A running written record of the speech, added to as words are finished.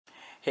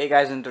Hey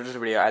guys, in today's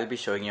video I'll be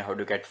showing you how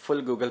to get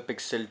full Google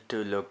Pixel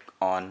to look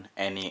on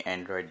any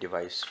Android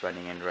device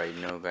running Android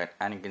Nougat,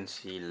 and you can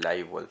see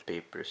live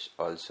wallpapers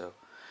also.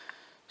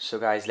 So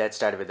guys, let's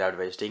start without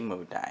wasting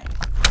more time.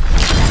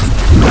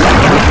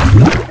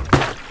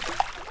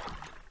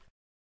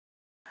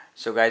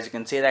 So guys, you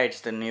can see that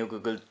it's the new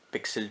Google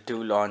Pixel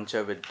 2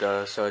 launcher with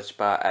the search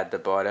bar at the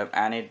bottom,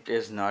 and it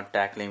is not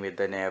tackling with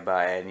the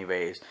nearby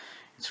anyways.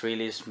 It's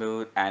really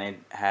smooth and it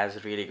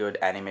has really good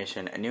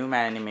animation. A new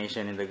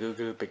animation in the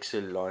Google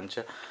Pixel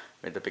launcher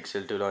with the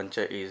Pixel 2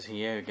 launcher is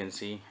here. You can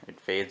see it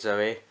fades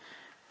away.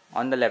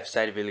 On the left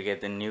side we'll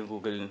get the new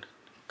Google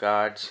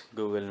cards,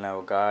 Google Now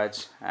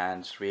cards,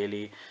 and it's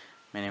really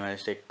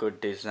minimalistic,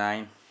 good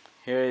design.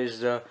 Here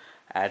is the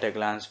at a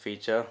glance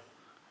feature.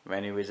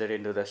 When you visit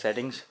into the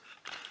settings,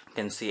 you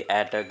can see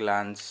at a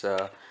glance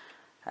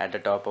at the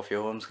top of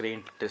your home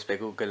screen, display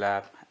Google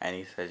app,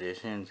 any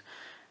suggestions.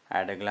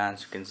 At a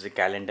glance you can see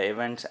calendar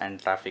events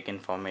and traffic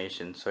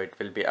information, so it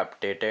will be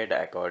updated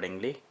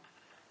accordingly.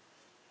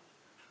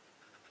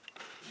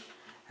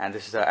 And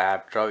this is the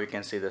app drawer. You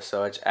can see the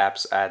search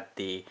apps at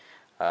the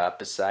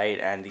upper side,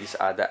 and these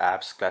are the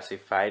apps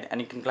classified, and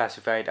you can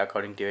classify it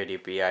according to your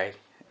DPI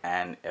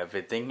and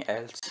everything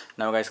else.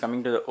 Now guys,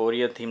 coming to the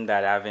Oreo theme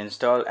that I have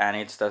installed, and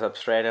it's the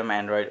Substratum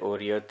Android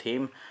Oreo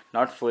theme.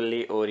 Not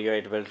fully Oreo,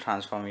 it will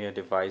transform your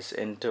device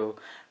into,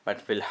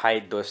 but will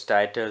hide those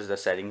titles, the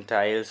setting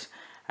tiles,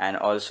 and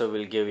also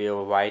will give you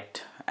a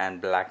white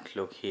and black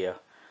look here.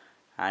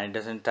 And it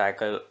doesn't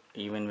tackle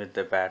even with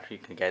the battery.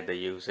 You can get the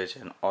usage,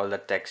 and all the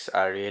texts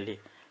are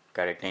really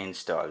correctly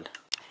installed.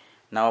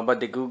 Now about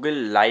the Google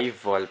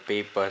Live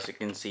wallpapers, you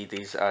can see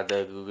these are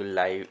the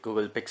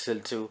Google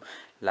Pixel 2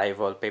 live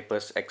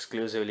wallpapers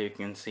exclusively. You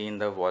can see in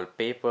the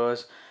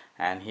wallpapers,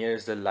 and here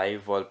is the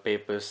live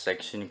wallpapers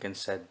section. You can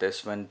set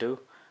this one too,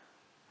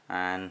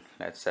 and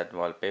let's set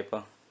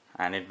wallpaper,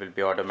 and it will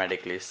be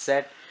automatically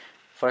set.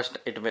 First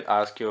it will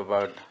ask you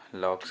about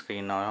lock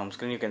screen or home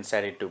screen. You can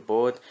set it to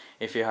both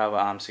if you have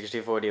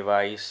ARM64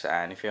 device,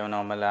 and if you have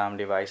normal ARM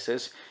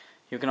devices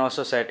you can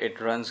also set it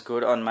runs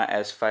good. On my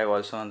S5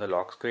 also on the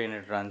lock screen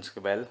it runs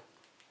well,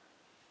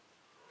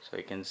 so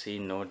you can see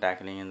no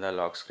tackling in the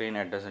lock screen.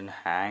 It doesn't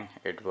hang,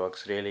 it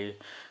works really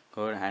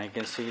good, and you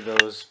can see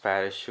those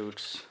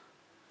parachutes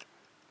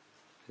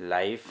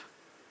live.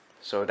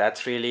 So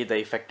that's really the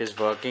effect is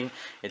working.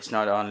 It's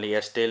not only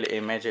a still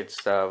image,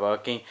 it's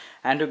working.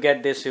 And to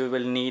get this you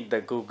will need the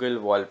Google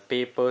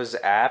Wallpapers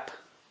app.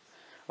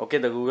 Okay,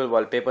 the Google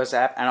Wallpapers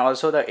app, and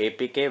also the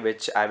APK,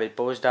 which I will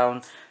post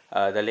down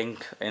the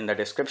link in the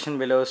description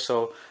below.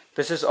 So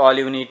this is all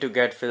you need to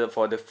get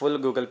for the full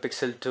Google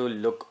Pixel 2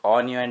 look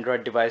on your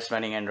Android device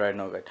running Android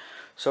Nougat.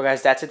 So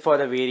guys, that's it for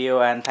the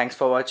video, and thanks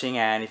for watching.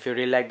 And if you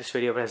really like this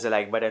video, press the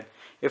like button.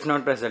 If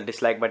not, press the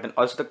dislike button.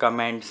 Also the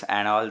comments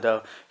and all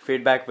the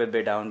feedback will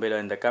be down below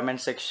in the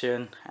comment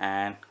section.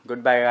 And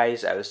goodbye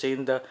guys, I will see you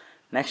in the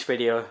next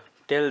video.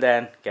 Till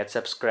then, get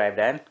subscribed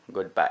and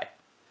goodbye.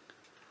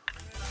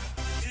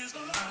 Is